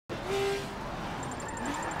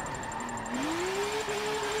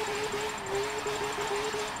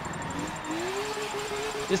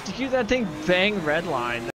Just to keep that thing bang red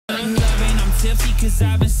line. I'm tipsy cause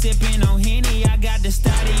I've been sipping on Henny. I got the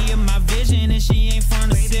study of my vision and she ain't from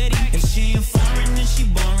the city. If she ain't foreign then she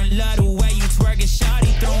boring. Love the way you twerking,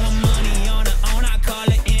 shawty. Throwing money on her own, I call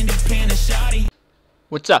it independent, shawty.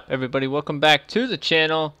 What's up, everybody? Welcome back to the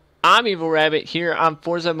channel. I'm Evil Rabbit here on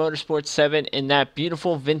Forza Motorsport 7 in that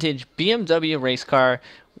beautiful vintage BMW race car.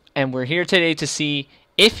 And we're here today to see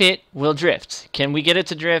if it will drift. Can we get it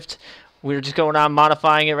to drift? We're just going on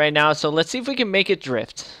modifying it right now, so let's see if we can make it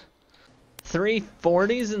drift.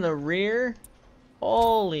 340s in the rear?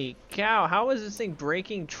 Holy cow, how is this thing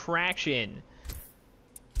breaking traction?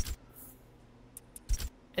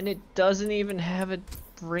 And it doesn't even have a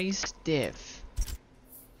race diff.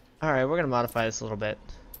 Alright, we're gonna modify this a little bit.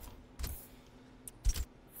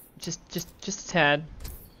 Just a tad.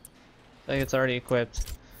 I think it's already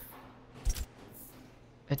equipped.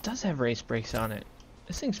 It does have race brakes on it.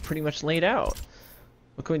 This thing's pretty much laid out.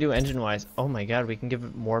 What can we do engine-wise? Oh my god, we can give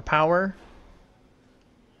it more power?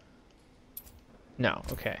 No,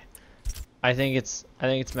 okay. I think it's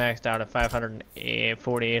maxed out at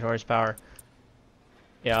 548 horsepower.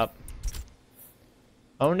 Yep.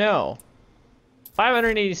 Oh no.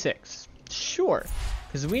 586. Sure.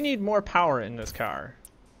 Because we need more power in this car.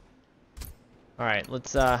 Alright,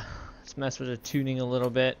 let's mess with the tuning a little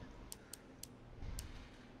bit.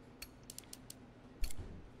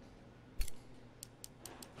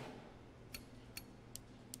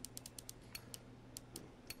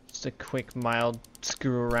 Just a quick mild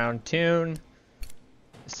screw around tune.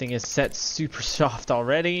 This thing is set super soft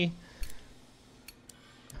already.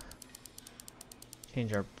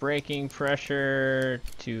 Change our braking pressure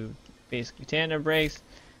to basically tandem brakes.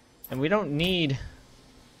 And we don't need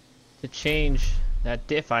to change that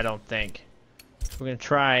diff, I don't think. We're gonna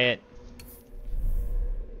try it.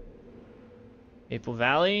 Maple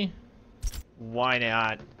Valley? Why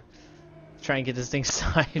not? Try and get this thing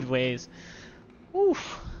sideways.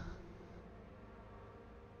 Oof.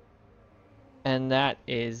 And that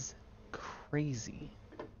is crazy.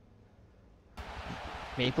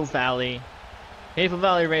 Maple Valley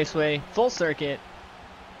Raceway, full circuit.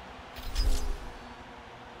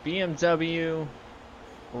 BMW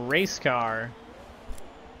race car,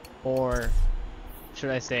 or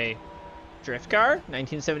should I say drift car?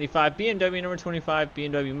 1975 BMW number 25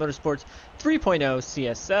 BMW Motorsports 3.0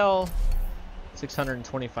 CSL,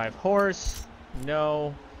 625 horse.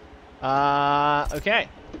 No. Okay.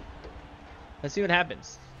 Let's see what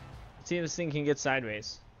happens. Let's see if this thing can get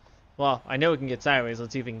sideways. Well, I know it can get sideways.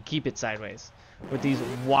 Let's see if we can keep it sideways with these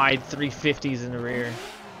wide 350s in the rear.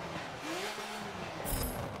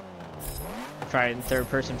 Try it in third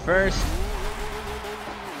person first.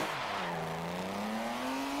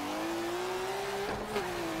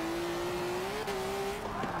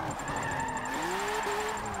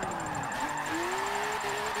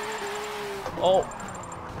 Oh,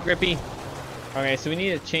 grippy. Okay, so we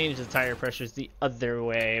need to change the tire pressures the other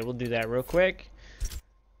way. We'll do that real quick.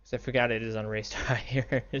 Because I forgot it is on race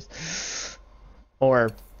tires.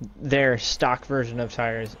 Or their stock version of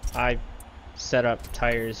tires. I set up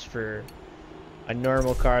tires for a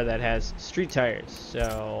normal car that has street tires.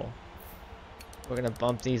 So we're going to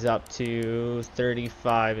bump these up to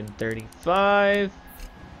 35 and 35.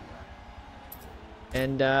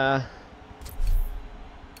 And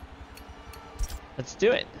let's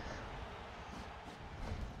do it.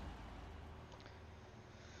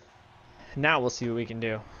 Now we'll see what we can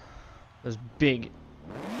do. Those big,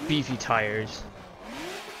 beefy tires.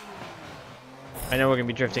 I know we're going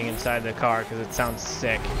to be drifting inside the car because it sounds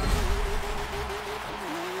sick.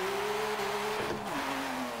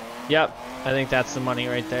 Yep, I think that's the money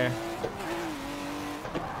right there.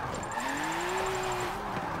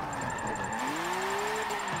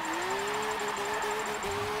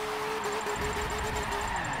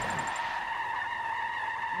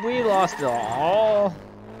 We lost it all.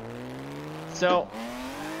 So,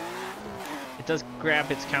 it does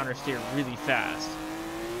grab its counter steer really fast.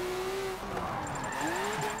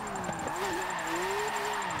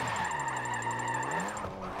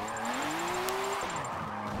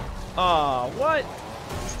 Oh, what?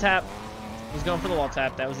 It's tap. He's going for the wall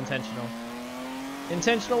tap. That was intentional.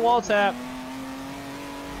 Intentional wall tap.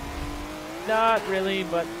 Not really,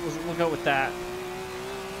 but we'll go with that.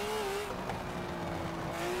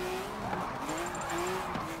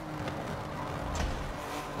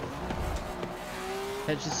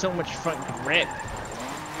 It's just so much front grip.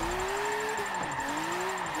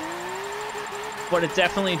 But it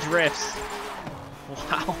definitely drifts.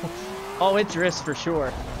 Wow. Oh, it drifts for sure.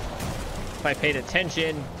 If I paid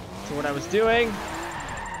attention to what I was doing.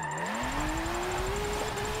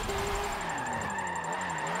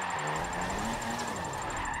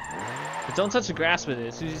 But don't touch the grass with it.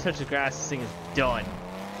 As soon as you touch the grass, this thing is done.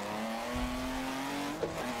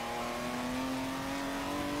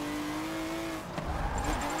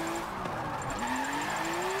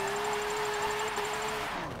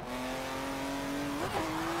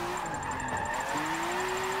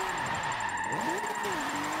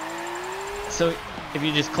 So if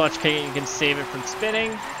you just clutch kick it, you can save it from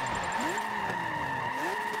spinning.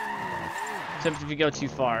 Except if you go too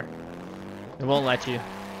far, it won't let you.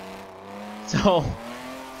 So,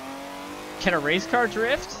 can a race car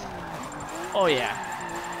drift? Oh yeah.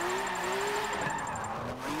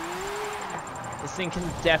 This thing can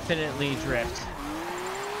definitely drift.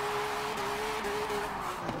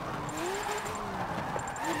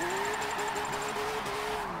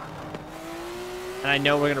 And I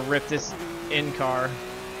know we're gonna rip this in car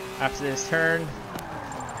after this turn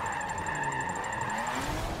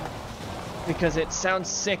because it sounds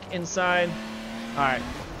sick inside. Alright,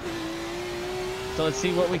 so let's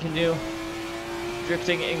see what we can do.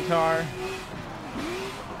 Drifting in car.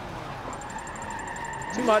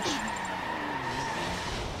 Too much.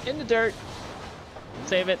 In the dirt.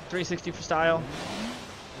 Save it. 360 for style.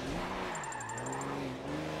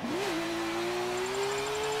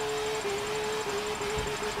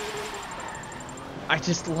 I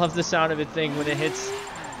just love the sound of it thing when it hits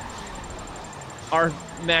our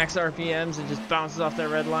max RPMs and just bounces off that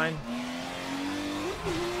red line.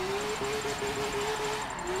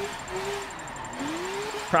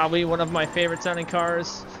 Probably one of my favorite sounding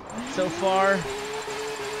cars so far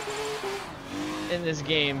in this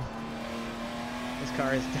game. This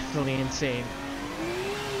car is definitely insane.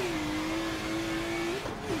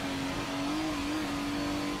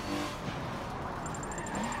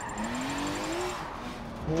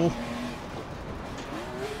 Ooh.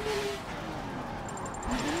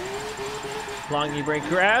 Long e-brake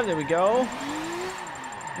grab, there we go.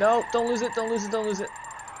 No, don't lose it, don't lose it, don't lose it.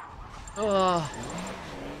 Ugh.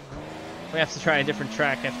 We have to try a different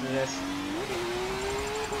track after this.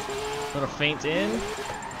 Little feint in.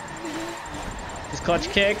 Just clutch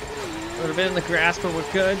kick. A little bit in the grass, but we're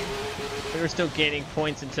good. We were still gaining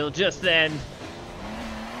points until just then.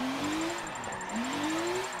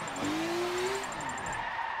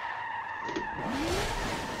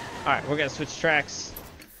 Alright, we're gonna switch tracks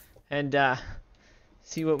and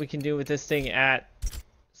see what we can do with this thing at,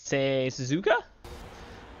 say, Suzuka?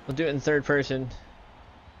 We'll do it in third person.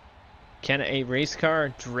 Can a race car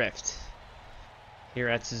drift here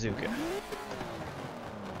at Suzuka?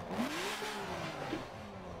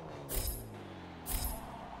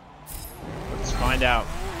 Let's find out.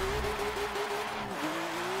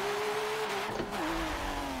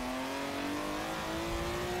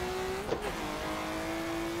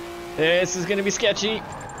 This is gonna be sketchy.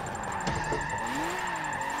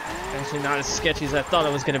 Actually, not as sketchy as I thought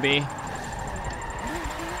it was gonna be.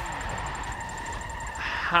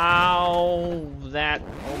 How that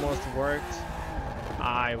almost worked,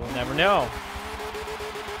 I will never know.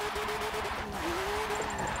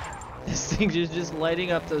 This thing is just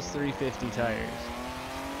lighting up those 350 tires.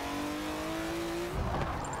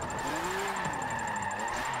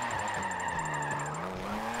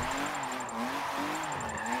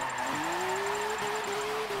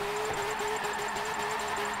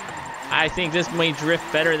 I think this may drift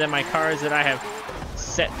better than my cars that I have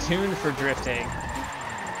set tuned for drifting.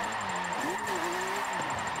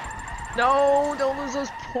 No, don't lose those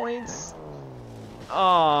points.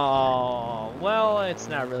 Oh, well, it's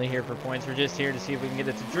not really here for points. We're just here to see if we can get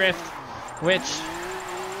it to drift, which,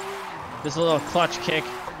 just a little clutch kick,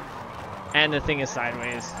 and the thing is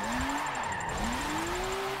sideways.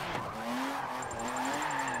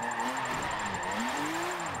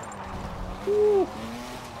 Woo.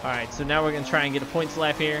 Alright, so now we're going to try and get a points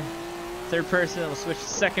lap here. Third person, we'll switch to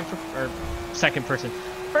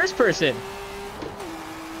first person.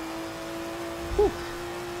 Whew.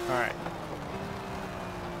 Alright.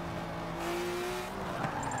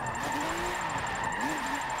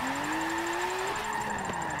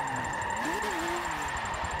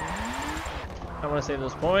 I want to save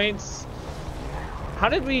those points. How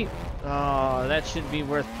did we... Oh, that should be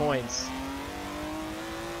worth points.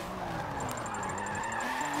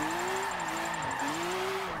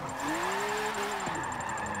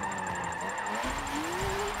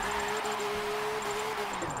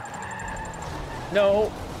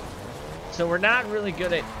 No. So we're not really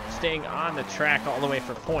good at staying on the track all the way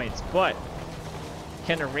for points, but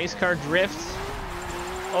can a race car drift?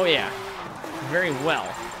 Oh yeah, very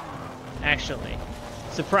well, actually,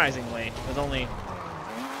 surprisingly, with only...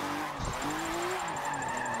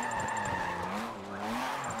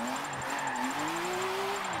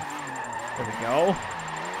 There we go.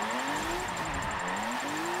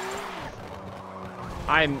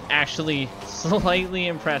 I'm actually slightly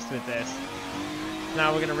impressed with this.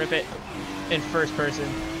 Now we're gonna rip it in first person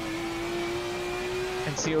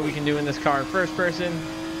and see what we can do in this car in first person.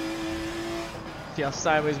 See how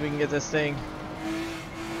sideways we can get this thing.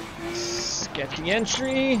 Sketchy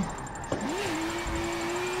entry.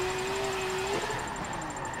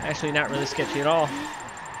 Actually, not really sketchy at all.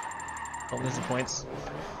 Don't lose the points.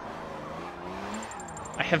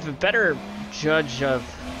 I have a better judge of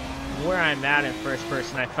where I'm at in first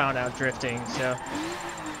person. I found out drifting, so.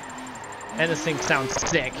 And this thing sounds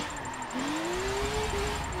sick.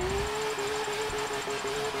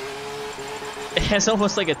 It has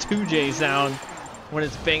almost like a 2J sound when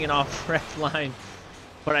it's banging off red line,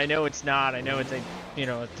 but I know it's not. I know it's a, you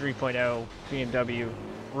know, a 3.0 BMW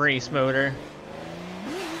Race motor.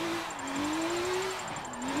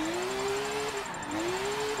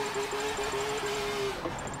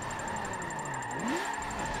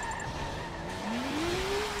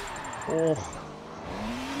 Oh.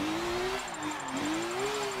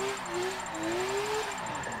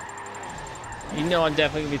 You know I'm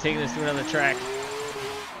definitely going to be taking this to another track.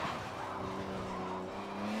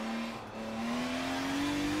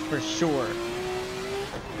 For sure.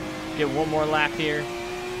 Get one more lap here.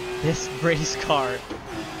 This race car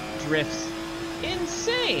drifts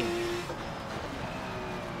insane.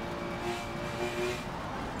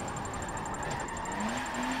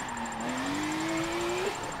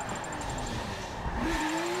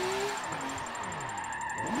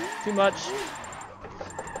 Too much.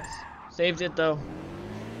 Saved it though.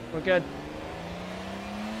 We're good.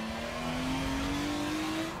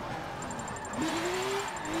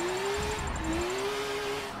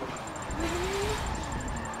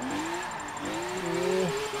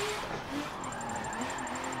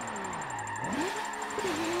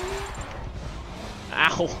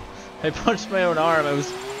 Ow! I punched my own arm.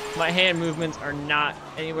 My hand movements are not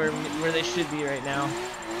anywhere where they should be right now.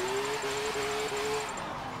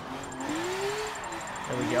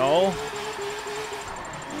 There we go.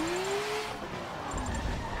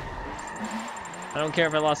 I don't care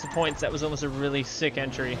if I lost the points. That was almost a really sick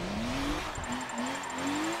entry.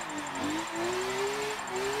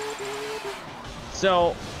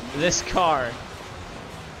 So, this car,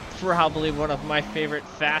 probably one of my favorite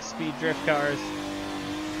fast-speed drift cars.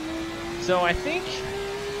 So I think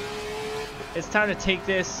it's time to take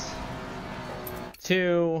this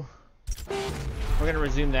to... We're going to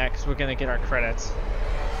resume that because we're going to get our credits.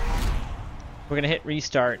 We're going to hit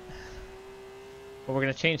restart. But we're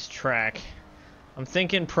going to change track. I'm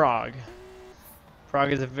thinking Prague.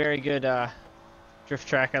 Prague is a very good drift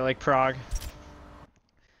track. I like Prague.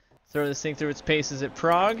 Throw this thing through its paces at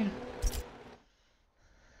Prague.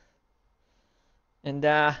 And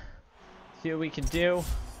see what we can do.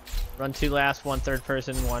 Run 2 laps, 1 third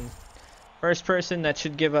person, 1 first person. That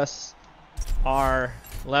should give us our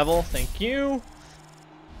level. Thank you.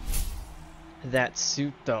 That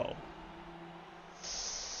suit though.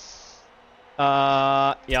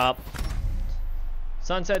 Yup.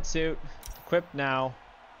 Sunset suit. Equipped now.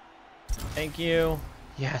 Thank you.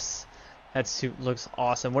 Yes. That suit looks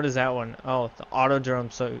awesome. What is that one? Oh, the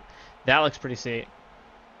Autodrome suit. That looks pretty sweet.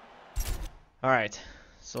 Alright.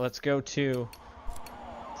 So let's go to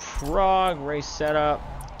Prague. Race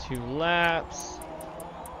setup. 2 laps.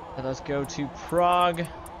 And let's go to Prague.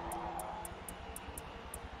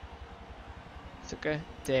 It's okay.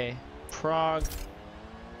 Day. Prague.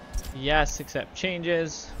 Yes, accept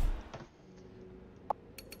changes.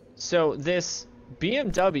 So this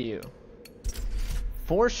BMW,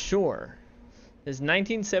 for sure, is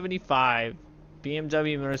 1975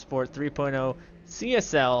 BMW Motorsport 3.0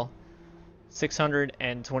 CSL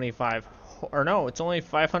 625. Or no, it's only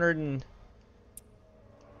 500 and...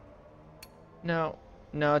 No,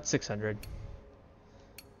 it's 600.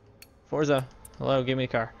 Forza, hello, give me a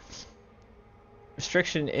car.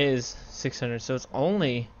 Restriction is 600, so it's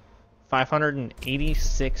only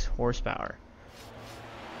 586 horsepower.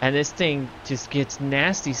 And this thing just gets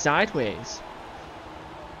nasty sideways.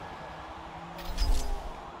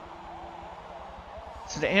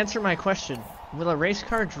 So to answer my question, will a race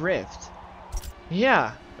car drift?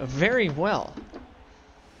 Yeah, very well.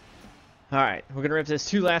 Alright, we're gonna rip this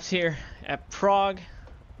 2 laps here at Prague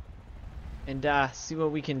and see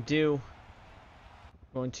what we can do.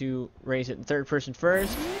 Going to race it in third person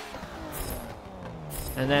first,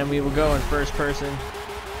 and then we will go in first person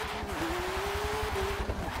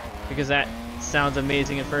because that sounds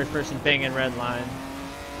amazing in first person, banging red line.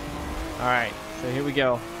 Alright, so here we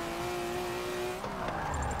go.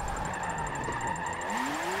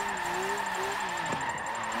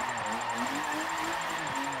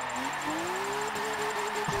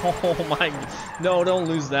 Oh my, no, don't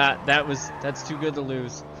lose that. That's too good to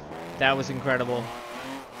lose. That was incredible.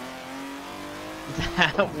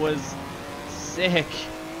 That was sick.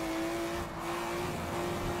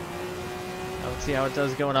 Let's see how it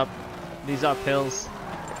does going up these uphills.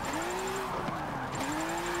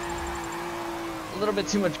 A little bit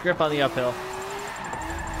too much grip on the uphill.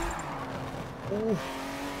 Ooh.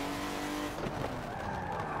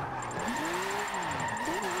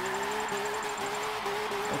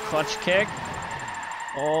 A clutch kick.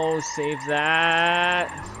 Oh, save that.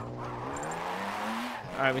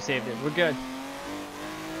 Alright, we saved it. We're good.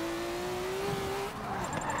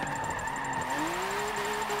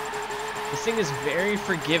 This thing is very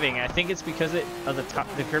forgiving. I think it's because of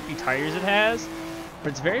the grippy tires it has,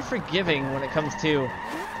 but it's very forgiving when it comes to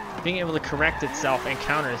being able to correct itself and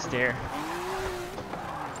counter steer.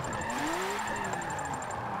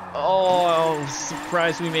 Oh, I'm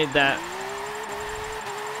surprised we made that.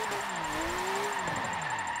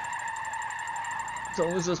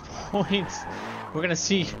 Don't lose those points. We're gonna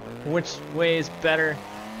see which way is better,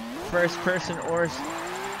 first person or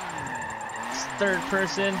third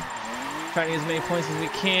person. Trying to get as many points as we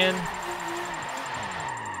can.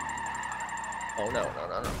 Oh no, no,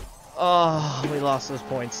 no, no. Oh, we lost those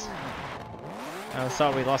points. I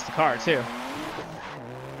thought we lost the car too.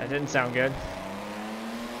 That didn't sound good.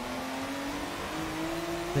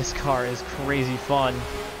 This car is crazy fun.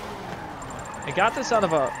 I got this out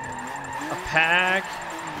of a pack,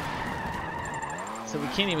 so we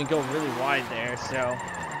can't even go really wide there, so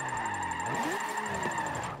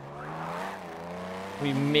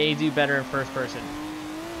we may do better in first person.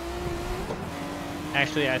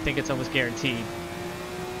 Actually, I think it's almost guaranteed.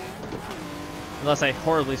 Unless I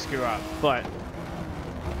horribly screw up, but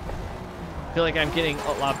I feel like I'm getting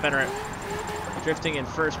a lot better at drifting in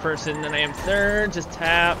first person than I am third. Just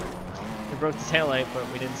tap. We broke the taillight,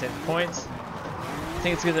 but we didn't save the points. I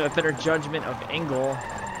think it's because of a better judgment of angle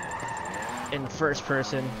in first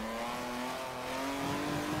person.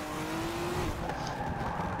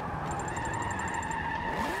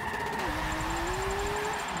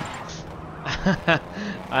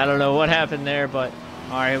 I don't know what happened there, but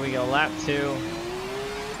alright, here we go. Lap 2. You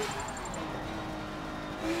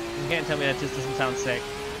can't tell me that just doesn't sound sick.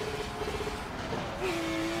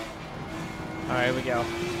 Alright, here we go.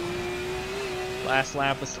 Last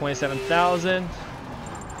lap was 27,000.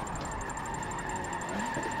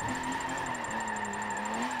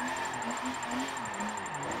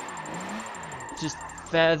 Just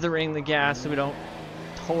feathering the gas so we don't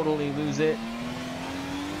totally lose it.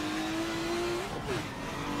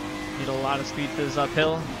 Need a lot of speed for this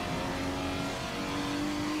uphill.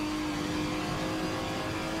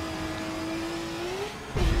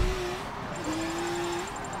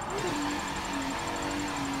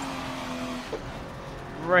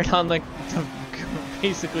 Right on the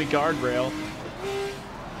basically guardrail.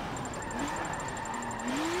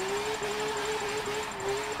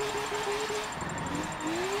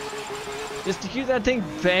 Just to hear that thing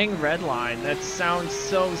bang redline, that sounds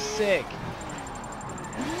so sick.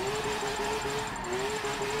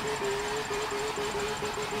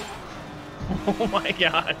 Oh my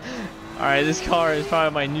god. Alright, this car is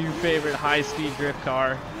probably my new favorite high-speed drift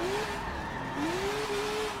car.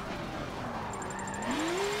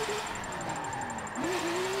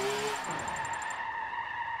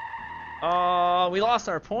 Oh, we lost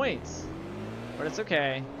our points. But it's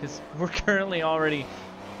okay, because we're currently already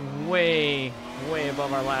way, way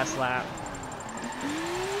above our last lap.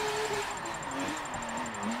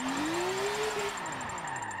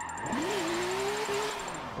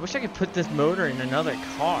 I wish I could put this motor in another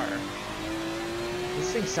car.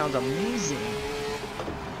 This thing sounds amazing.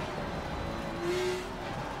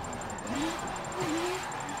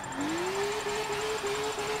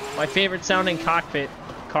 My favorite sounding cockpit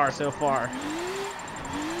car so far.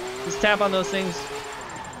 Just tap on those things.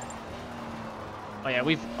 Oh yeah,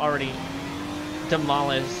 we've already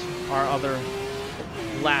demolished our other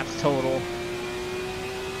laps total.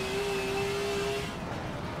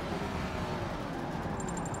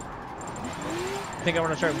 I think I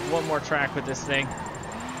want to try one more track with this thing.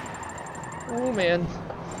 Oh man.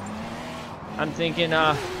 I'm thinking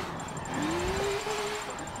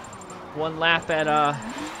one lap at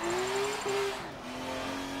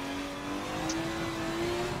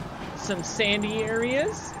some sandy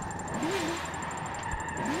areas.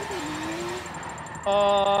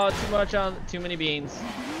 Oh, too much on, too many beans.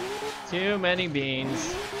 Too many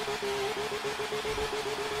beans.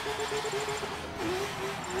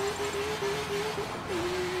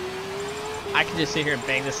 I can just sit here and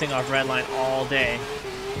bang this thing off redline all day.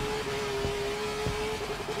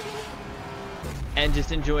 and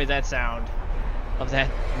just enjoy that sound of that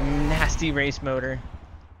nasty race motor.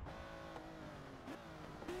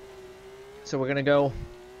 So we're gonna go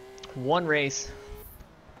one race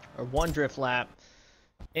or one drift lap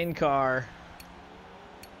in car.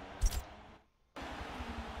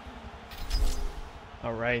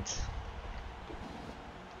 All right,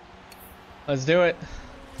 let's do it.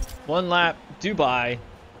 One lap, Dubai,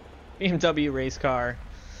 BMW race car.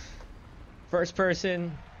 First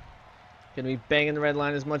person, gonna be banging the red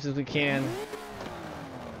line as much as we can.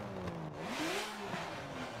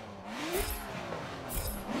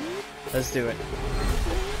 Let's do it.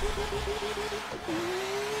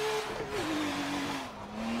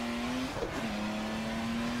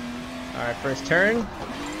 All right, first turn.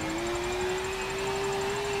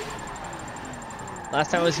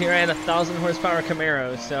 Last time I was here, I had a 1,000 horsepower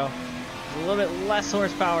Camaro, so a little bit less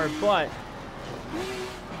horsepower, but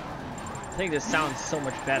I think this sounds so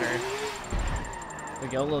much better. We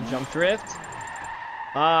go, a little jump drift.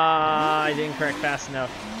 I didn't correct fast enough.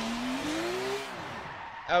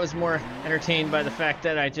 I was more entertained by the fact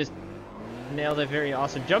that I just nailed a very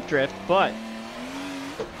awesome jump drift, but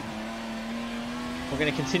we're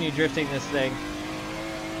gonna continue drifting this thing.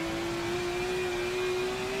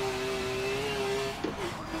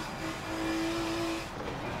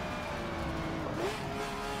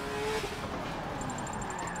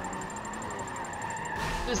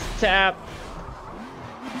 Just tap.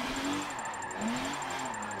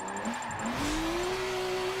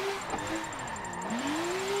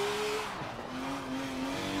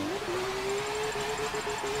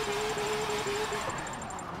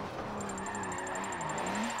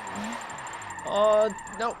 Oh,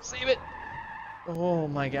 no, save it. Oh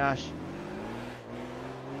my gosh.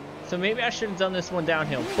 So maybe I should have done this one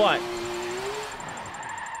downhill, but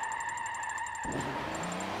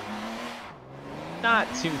not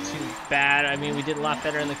too bad. I mean, we did a lot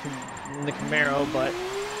better in the Camaro, but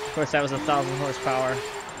of course that was 1,000 horsepower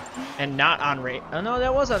and not on race. Oh no,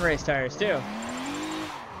 that was on race tires too.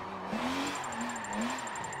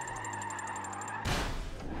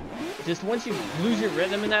 Just once you lose your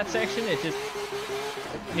rhythm in that section, it just,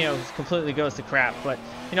 you know, completely goes to crap. But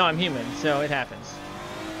you know, I'm human, so it happens.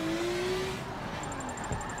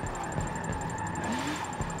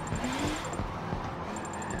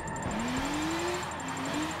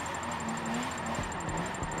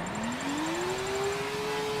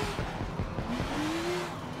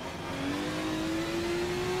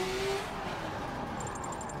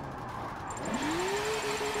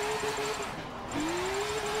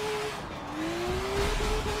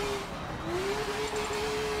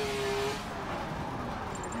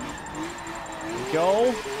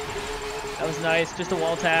 Go. That was nice. Just a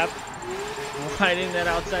wall tap. Riding that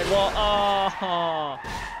outside wall. Oh,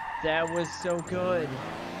 that was so good.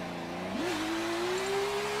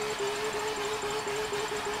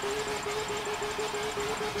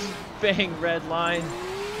 Bang, red line.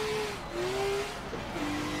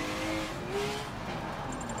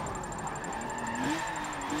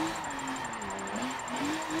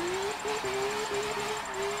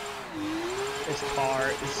 This car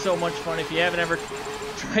is so much fun. If you haven't ever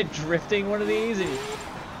tried drifting one of these, and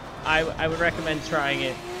I would recommend trying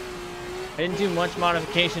it. I didn't do much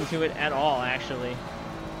modification to it at all, actually.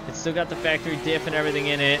 It's still got the factory diff and everything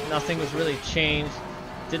in it. Nothing was really changed.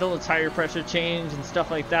 Did a little tire pressure change and stuff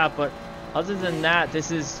like that, but other than that, this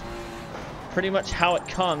is pretty much how it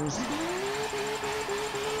comes.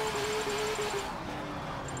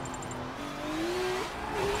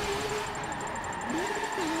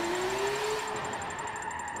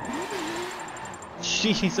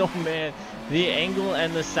 Jeez, oh man, the angle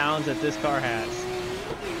and the sounds that this car has.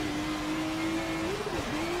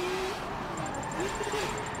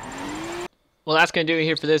 Well, that's going to do it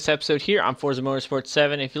here for this episode here on Forza Motorsport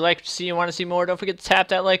 7. If you like what you see and want to see more, don't forget to tap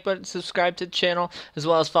that like button, subscribe to the channel, as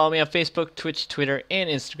well as follow me on Facebook, Twitch, Twitter, and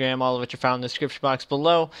Instagram, all of which are found in the description box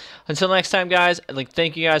below. Until next time, guys, I'd like to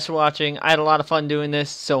thank you guys for watching. I had a lot of fun doing this,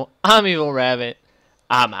 so I'm Evil Rabbit.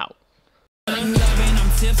 I'm out. I'm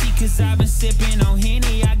tipsy 'cause I've been sipping on Henny.